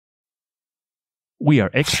We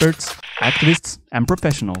are experts, activists, and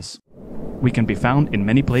professionals. We can be found in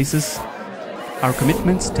many places. Our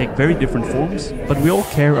commitments take very different forms, but we all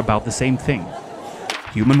care about the same thing: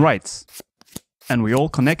 human rights. And we all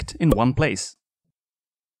connect in one place.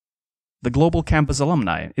 The Global Campus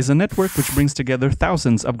Alumni is a network which brings together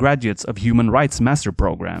thousands of graduates of human rights master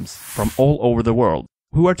programs from all over the world,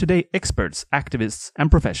 who are today experts, activists,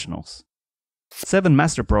 and professionals. 7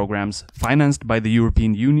 master programs financed by the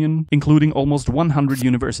European Union, including almost 100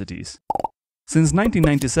 universities. Since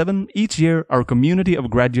 1997, each year our community of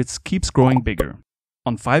graduates keeps growing bigger,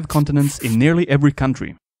 on 5 continents in nearly every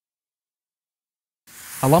country.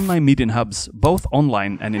 Alumni meet in hubs, both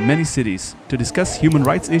online and in many cities, to discuss human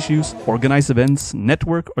rights issues, organize events,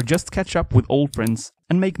 network, or just catch up with old friends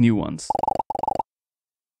and make new ones.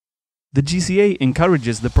 The GCA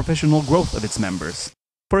encourages the professional growth of its members.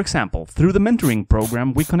 For example, through the mentoring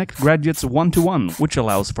program, we connect graduates one-to-one, which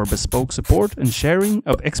allows for bespoke support and sharing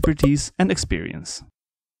of expertise and experience.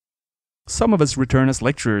 Some of us return as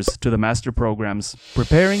lecturers to the master programs,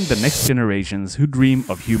 preparing the next generations who dream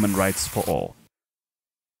of human rights for all.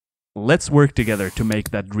 Let's work together to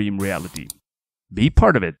make that dream reality. Be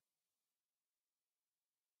part of it.